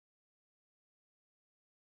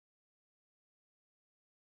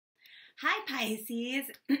Hi,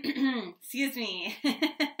 Pisces. Excuse me.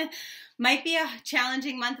 Might be a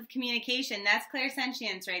challenging month of communication. That's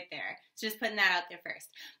clairsentience right there. So just putting that out there first.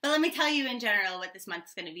 But let me tell you in general what this month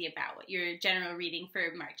is going to be about, what your general reading for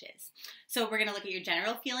March is. So we're going to look at your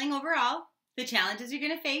general feeling overall, the challenges you're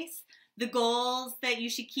going to face, the goals that you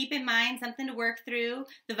should keep in mind, something to work through,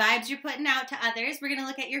 the vibes you're putting out to others. We're going to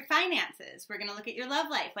look at your finances. We're going to look at your love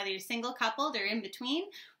life, whether you're single, coupled, or in between.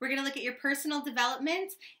 We're going to look at your personal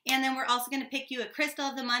development, and then we're also going to pick you a crystal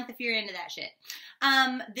of the month if you're into that shit.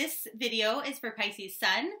 This video is for Pisces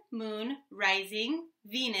Sun, Moon, Rising,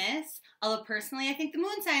 Venus. Although personally, I think the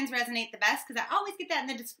moon signs resonate the best because I always get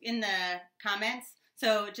that in the comments.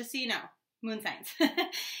 So just so you know. Moon signs.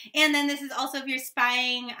 And then this is also if you're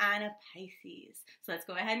spying on a Pisces. So let's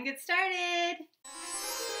go ahead and get started.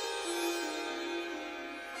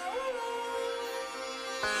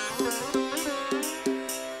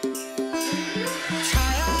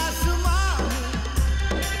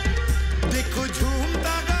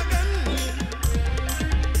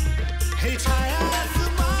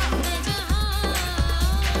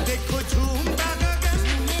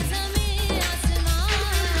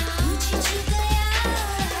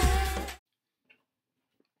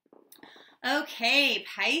 Okay,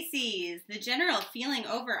 Pisces, the general feeling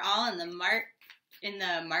overall in the month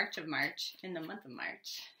of March,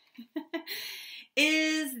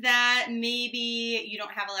 is that maybe you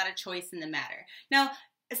don't have a lot of choice in the matter. Now,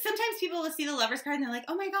 sometimes people will see the Lovers card and they're like,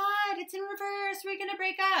 oh my God, it's in reverse, we're going to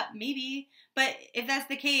break up. Maybe, but if that's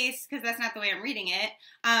the case, because that's not the way I'm reading it,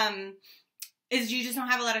 is you just don't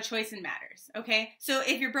have a lot of choice in matters, okay? So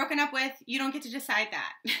if you're broken up with, you don't get to decide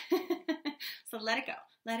that. So let it go.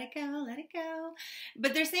 Let it go, let it go.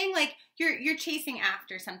 But they're saying like you're chasing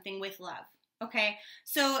after something with love, okay?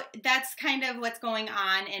 So that's kind of what's going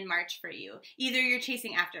on in March for you. Either you're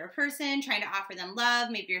chasing after a person, trying to offer them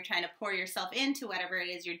love. Maybe you're trying to pour yourself into whatever it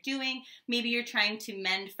is you're doing. Maybe you're trying to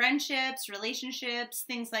mend friendships, relationships,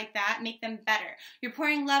 things like that, make them better. You're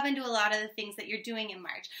pouring love into a lot of the things that you're doing in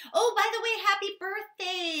March. Oh, by the way, happy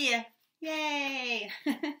birthday! Yay!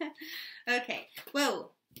 Okay,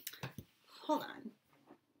 whoa, hold on.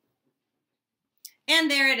 And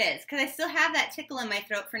there it is, because I still have that tickle in my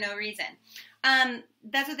throat for no reason.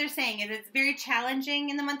 That's what they're saying, is it's very challenging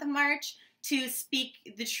in the month of March to speak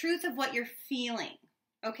the truth of what you're feeling,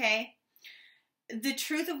 okay? The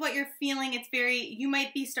truth of what you're feeling, you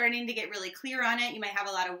might be starting to get really clear on it. You might have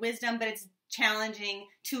a lot of wisdom, but it's challenging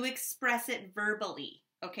to express it verbally,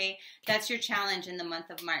 okay? That's your challenge in the month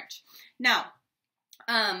of March. Now,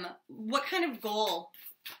 what kind of goal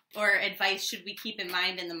or advice should we keep in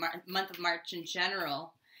mind in the month of March in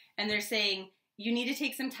general? And they're saying you need to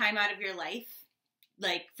take some time out of your life,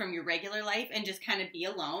 like from your regular life, and just kind of be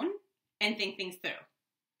alone and think things through,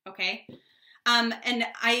 okay? And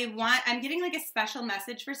I'm getting like a special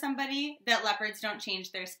message for somebody that leopards don't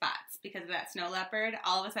change their spots because of that snow leopard.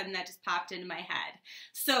 All of a sudden that just popped into my head.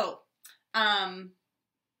 So,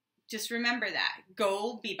 just remember that.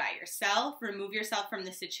 Go be by yourself, remove yourself from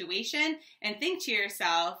the situation, and think to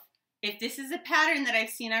yourself, if this is a pattern that I've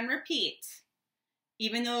seen on repeat,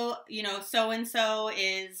 even though, you know, so-and-so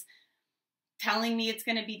is telling me it's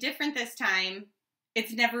going to be different this time,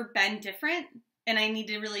 it's never been different, and I need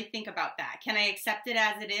to really think about that. Can I accept it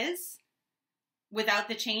as it is without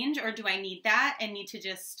the change, or do I need that and need to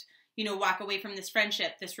just, you know, walk away from this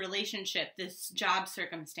friendship, this relationship, this job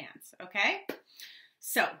circumstance, okay?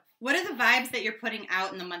 So, what are the vibes that you're putting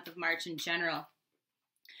out in the month of March in general?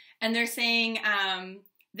 And they're saying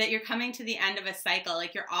that you're coming to the end of a cycle,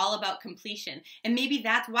 like you're all about completion. And maybe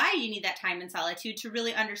that's why you need that time in solitude to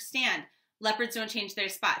really understand leopards don't change their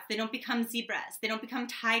spots. They don't become zebras. They don't become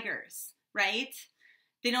tigers, right?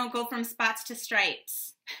 They don't go from spots to stripes.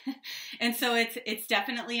 And so it's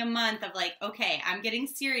definitely a month of like, okay, I'm getting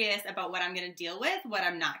serious about what I'm going to deal with, what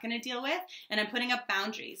I'm not going to deal with, and I'm putting up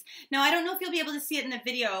boundaries. Now, I don't know if you'll be able to see it in the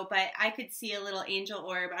video, but I could see a little angel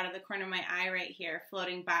orb out of the corner of my eye right here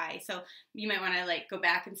floating by. So you might want to like go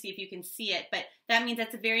back and see if you can see it. But that means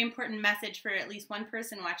that's a very important message for at least one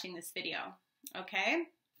person watching this video. Okay?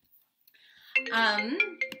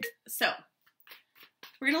 So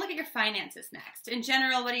we're going to look at your finances next. In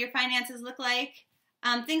general, what do your finances look like?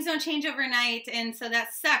 Things don't change overnight, and so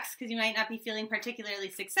that sucks because you might not be feeling particularly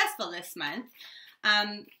successful this month.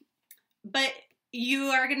 But you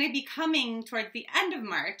are going to be coming towards the end of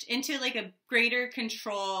March into like a greater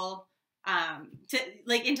control to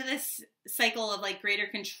like into this cycle of like greater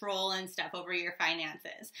control and stuff over your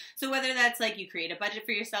finances. So whether that's like you create a budget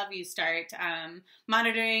for yourself, you start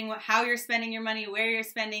monitoring how you're spending your money, where you're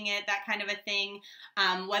spending it, that kind of a thing.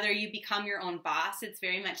 Whether you become your own boss, it's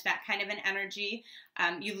very much that kind of an energy.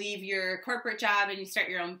 You leave your corporate job and you start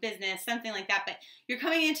your own business, something like that. But you're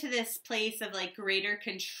coming into this place of like greater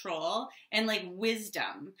control and like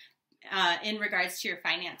wisdom in regards to your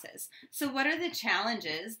finances. So what are the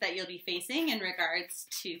challenges that you'll be facing in regards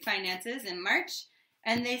to finances in March?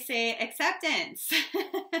 And they say acceptance.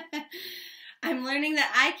 I'm learning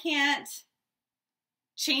that I can't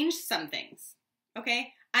change some things,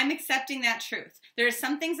 okay? I'm accepting that truth. There are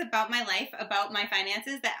some things about my life, about my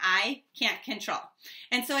finances, that I can't control.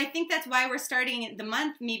 And so I think that's why we're starting the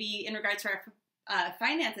month maybe in regards to our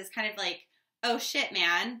finances kind of like, oh shit,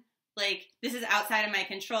 man. Like, this is outside of my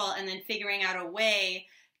control, and then figuring out a way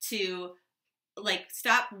to, like,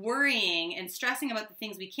 stop worrying and stressing about the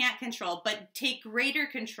things we can't control, but take greater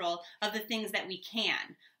control of the things that we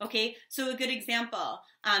can, okay? So a good example,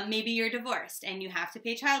 maybe you're divorced and you have to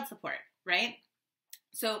pay child support, right?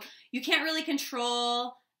 So you can't really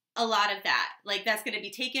control a lot of that. Like, that's going to be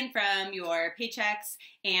taken from your paychecks,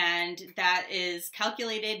 and that is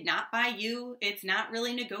calculated not by you. It's not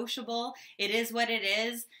really negotiable. It is what it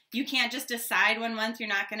is. You can't just decide one month you're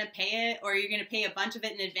not going to pay it, or you're going to pay a bunch of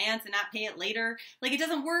it in advance and not pay it later. Like, it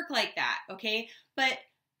doesn't work like that, okay? But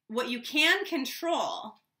what you can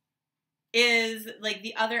control is like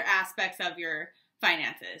the other aspects of your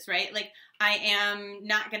finances, right? Like, I am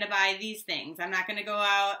not going to buy these things. I'm not going to go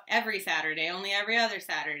out every Saturday, only every other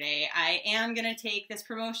Saturday. I am going to take this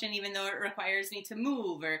promotion even though it requires me to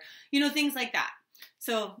move, or, you know, things like that.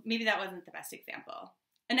 So maybe that wasn't the best example.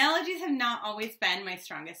 Analogies have not always been my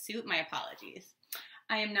strongest suit. My apologies.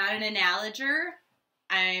 I am not an analoger.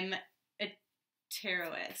 I'm a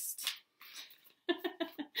tarotist.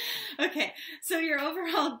 Okay, so your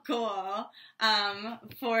overall goal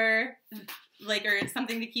for like, or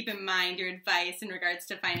something to keep in mind, your advice in regards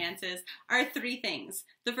to finances are 3 things.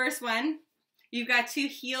 The first one, you've got to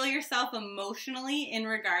heal yourself emotionally in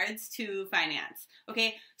regards to finance.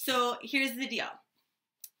 Okay, so here's the deal.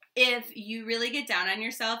 If you really get down on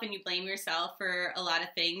yourself and you blame yourself for a lot of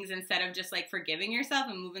things instead of just like forgiving yourself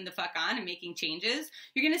and moving the fuck on and making changes,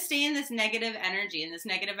 you're going to stay in this negative energy and this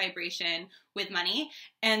negative vibration with money,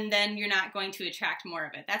 and then you're not going to attract more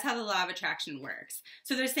of it. That's how the law of attraction works.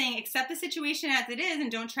 So they're saying accept the situation as it is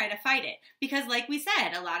and don't try to fight it. Because like we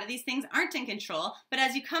said, a lot of these things aren't in control, but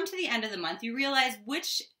as you come to the end of the month, you realize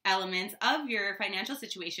which elements of your financial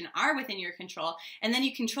situation are within your control, and then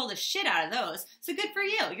you control the shit out of those. So good for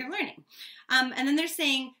you, you're learning. And then they're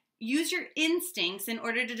saying use your instincts in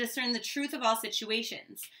order to discern the truth of all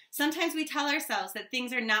situations. Sometimes we tell ourselves that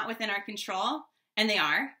things are not within our control, and they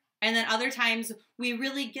are. And then other times we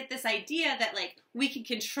really get this idea that like we can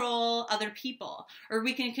control other people, or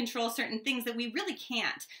we can control certain things that we really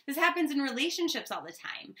can't. This happens in relationships all the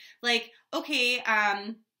time. Like, okay,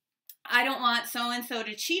 I don't want so-and-so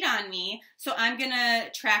to cheat on me, so I'm going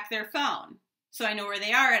to track their phone so I know where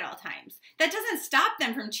they are at all times. That doesn't stop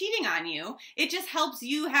them from cheating on you. It just helps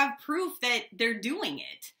you have proof that they're doing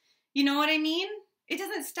it. You know what I mean? It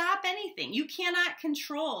doesn't stop anything. You cannot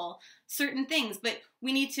control certain things, but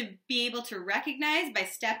we need to be able to recognize by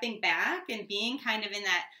stepping back and being kind of in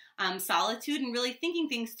that solitude and really thinking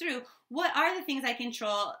things through. What are the things I can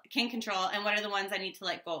control, and what are the ones I need to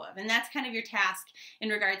let go of? And that's kind of your task in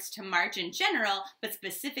regards to March in general, but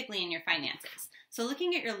specifically in your finances. So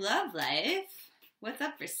looking at your love life, what's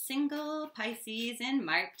up for single Pisces in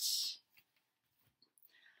March?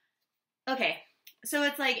 Okay, so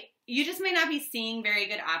it's like you just might not be seeing very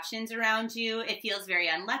good options around you. It feels very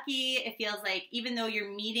unlucky. It feels like even though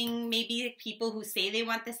you're meeting maybe people who say they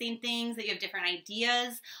want the same things, that you have different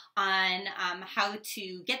ideas on how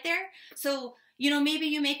to get there. So, you know, maybe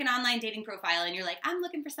you make an online dating profile and you're like, I'm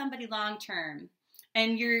looking for somebody long-term.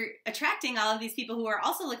 And you're attracting all of these people who are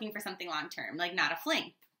also looking for something long-term, like not a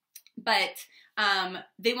fling. But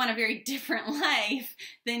they want a very different life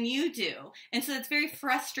than you do. And so it's very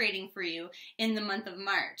frustrating for you in the month of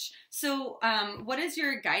March. So what is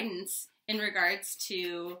your guidance in regards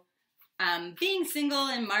to being single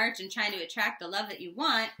in March and trying to attract the love that you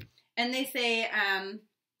want? And they say,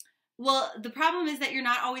 well, the problem is that you're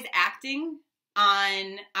not always acting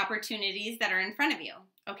on opportunities that are in front of you,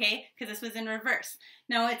 okay? Because this was in reverse.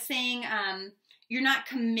 Now it's saying you're not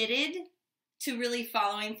committed to really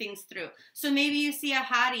following things through. So maybe you see a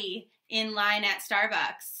hottie in line at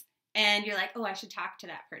Starbucks and you're like, oh, I should talk to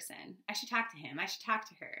that person. I should talk to him. I should talk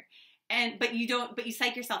to her. but you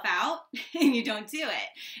psych yourself out and you don't do it.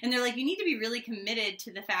 And they're like, you need to be really committed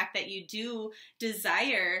to the fact that you do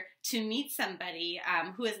desire to meet somebody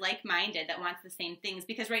who is like-minded, that wants the same things.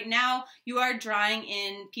 Because right now you are drawing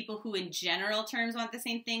in people who in general terms want the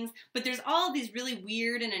same things, but there's all these really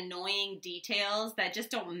weird and annoying details that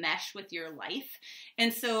just don't mesh with your life.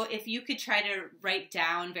 And so if you could try to write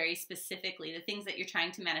down very specifically the things that you're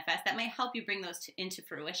trying to manifest, that might help you bring those into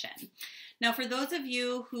fruition. Now, for those of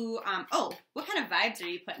you who, what kind of vibes are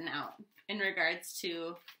you putting out in regards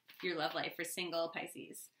to your love life for single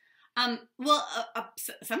Pisces?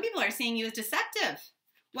 Some people are seeing you as deceptive.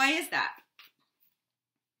 Why is that?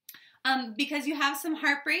 Because you have some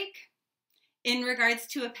heartbreak in regards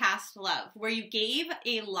to a past love where you gave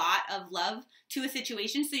a lot of love to a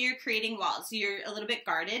situation, so you're creating walls. You're a little bit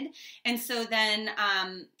guarded. And so then,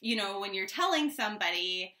 when you're telling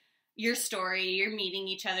somebody your story, you're meeting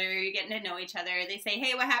each other, you're getting to know each other, they say,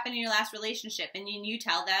 hey, what happened in your last relationship? And you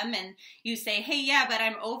tell them and you say, hey, yeah, but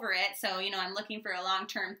I'm over it. So, I'm looking for a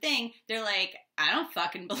long-term thing. They're like, I don't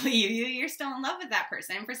fucking believe you. You're still in love with that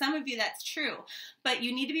person. And for some of you, that's true. But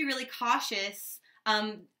you need to be really cautious.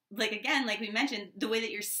 Like we mentioned, the way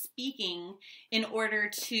that you're speaking in order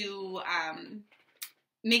to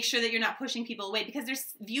make sure that you're not pushing people away, because they're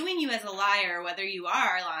viewing you as a liar, whether you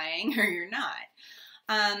are lying or you're not.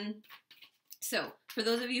 So for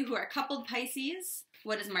those of you who are coupled Pisces,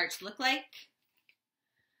 what does March look like?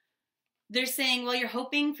 They're saying, well, you're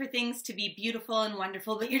hoping for things to be beautiful and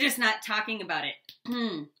wonderful, but you're just not talking about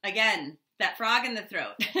it. Again, that frog in the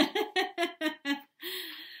throat.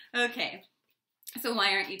 Okay. So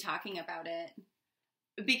why aren't you talking about it?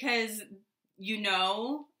 Because you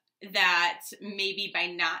know that maybe by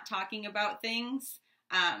not talking about things,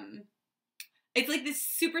 it's like this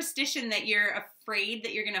superstition that you're afraid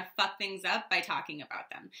that you're going to fuck things up by talking about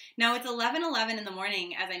them. Now, it's 11:11 in the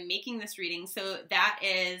morning as I'm making this reading, so that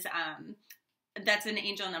is, that's an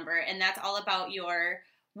angel number, and that's all about your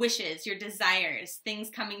wishes, your desires, things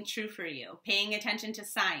coming true for you, paying attention to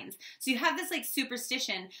signs. So you have this like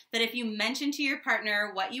superstition that if you mention to your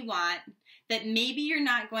partner what you want, that maybe you're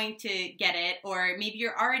not going to get it, or maybe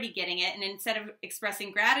you're already getting it, and instead of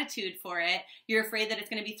expressing gratitude for it, you're afraid that it's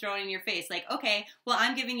going to be thrown in your face. Like, okay, well,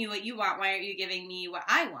 I'm giving you what you want. Why aren't you giving me what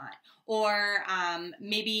I want? Or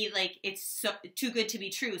maybe like it's too good to be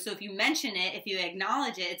true. So if you mention it, if you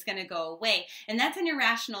acknowledge it, it's going to go away. And that's an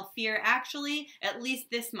irrational fear, actually, at least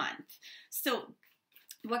this month. So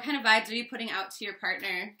what kind of vibes are you putting out to your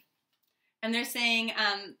partner? And they're saying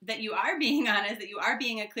that you are being honest, that you are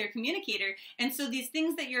being a clear communicator. And so these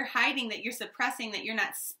things that you're hiding, that you're suppressing, that you're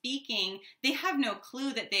not speaking, they have no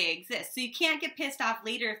clue that they exist. So you can't get pissed off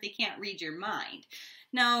later if they can't read your mind.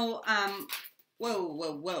 Now,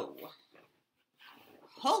 whoa.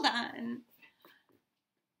 Hold on.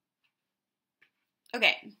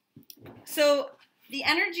 Okay. So the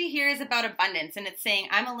energy here is about abundance, and it's saying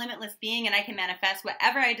I'm a limitless being and I can manifest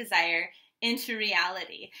whatever I desire into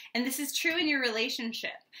reality. And this is true in your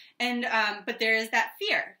relationship. And but there is that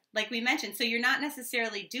fear, like we mentioned. So you're not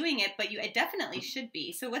necessarily doing it, but you definitely should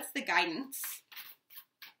be. So what's the guidance?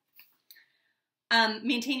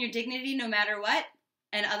 Maintain your dignity no matter what,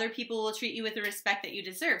 and other people will treat you with the respect that you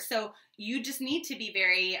deserve. So you just need to be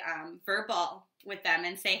very verbal with them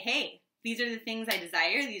and say, hey, these are the things I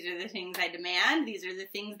desire. These are the things I demand. These are the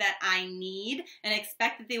things that I need, and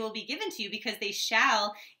expect that they will be given to you, because they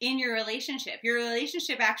shall in your relationship. Your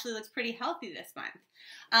relationship actually looks pretty healthy this month.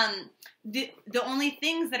 The only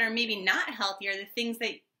things that are maybe not healthy are the things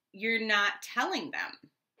that you're not telling them.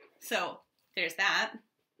 So there's that.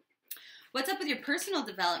 What's up with your personal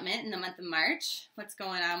development in the month of March? What's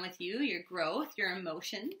going on with you, your growth, your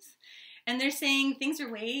emotions? And they're saying things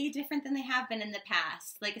are way different than they have been in the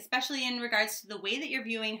past, like especially in regards to the way that you're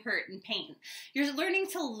viewing hurt and pain. You're learning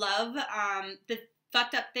to love the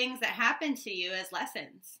fucked up things that happen to you as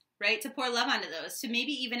lessons, right? To pour love onto those, to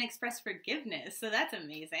maybe even express forgiveness. So that's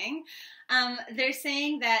amazing. They're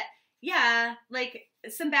saying that, yeah, like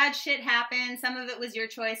some bad shit happened. Some of it was your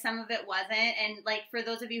choice. Some of it wasn't. And like for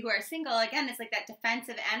those of you who are single, again, it's like that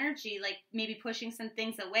defensive energy, like maybe pushing some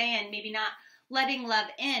things away and maybe not letting love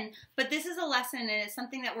in. But this is a lesson, and it's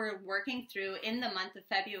something that we're working through in the month of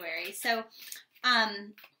February. So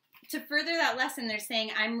to further that lesson, they're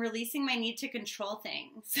saying, I'm releasing my need to control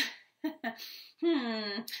things.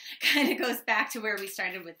 Kind of goes back to where we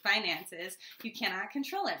started with finances. You cannot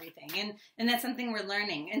control everything. And that's something we're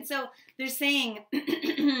learning. And so they're saying,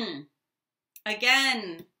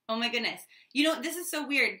 again, oh my goodness. You know, this is so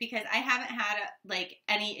weird because I haven't had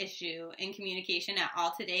any issue in communication at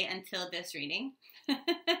all today until this reading.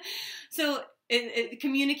 So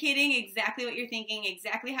Communicating exactly what you're thinking,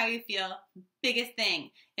 exactly how you feel, biggest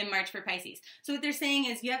thing in March for Pisces. So what they're saying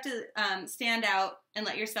is you have to stand out and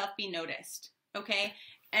let yourself be noticed, okay?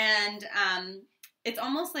 And it's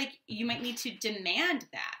almost like you might need to demand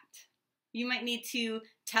that. You might need to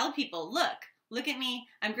tell people, look at me,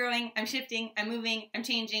 I'm growing, I'm shifting, I'm moving, I'm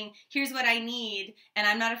changing, here's what I need, and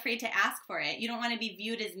I'm not afraid to ask for it. You don't want to be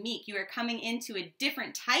viewed as meek. You are coming into a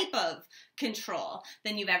different type of control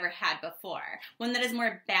than you've ever had before. One that is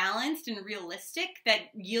more balanced and realistic, that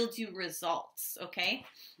yields you results, okay?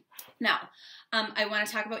 Now, I want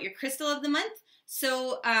to talk about your crystal of the month.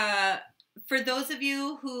 So, for those of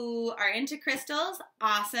you who are into crystals,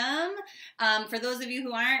 awesome. For those of you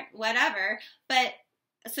who aren't, whatever. But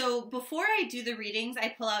so before I do the readings,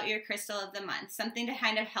 I pull out your crystal of the month, something to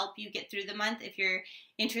kind of help you get through the month if you're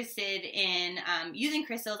interested in using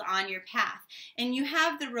crystals on your path. And you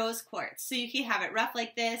have the rose quartz. So you could have it rough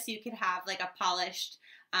like this. You could have like a polished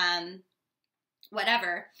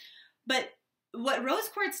whatever. But what rose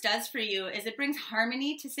quartz does for you is it brings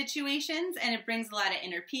harmony to situations, and it brings a lot of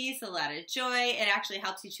inner peace, a lot of joy. It actually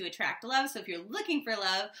helps you to attract love. So if you're looking for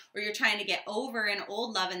love, or you're trying to get over an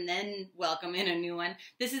old love and then welcome in a new one,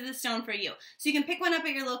 this is the stone for you. So you can pick one up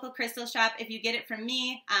at your local crystal shop. If you get it from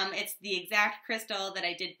me, it's the exact crystal that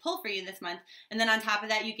I did pull for you this month. And then on top of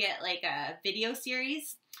that, you get like a video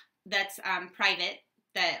series that's private,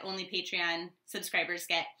 that only Patreon subscribers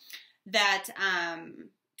get, that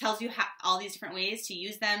tells you all these different ways to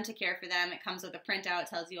use them, to care for them. It comes with a printout. It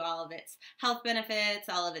tells you all of its health benefits,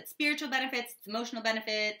 all of its spiritual benefits, its emotional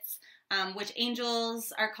benefits, which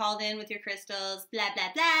angels are called in with your crystals, blah,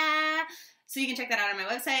 blah, blah. So you can check that out on my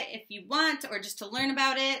website if you want, or just to learn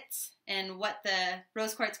about it and what the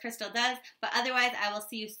rose quartz crystal does. But otherwise, I will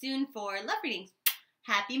see you soon for love readings.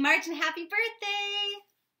 Happy March and happy birthday!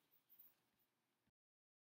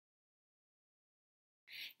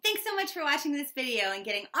 Thanks so much for watching this video and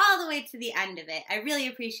getting all the way to the end of it. I really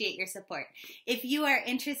appreciate your support. If you are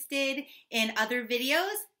interested in other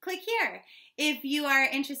videos, click here. If you are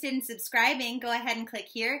interested in subscribing, go ahead and click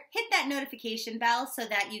here. Hit that notification bell so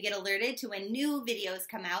that you get alerted to when new videos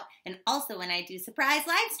come out, and also when I do surprise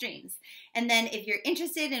live streams. And then if you're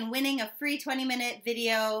interested in winning a free 20-minute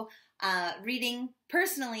video reading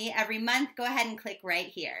personally every month, go ahead and click right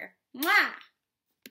here. Mwah!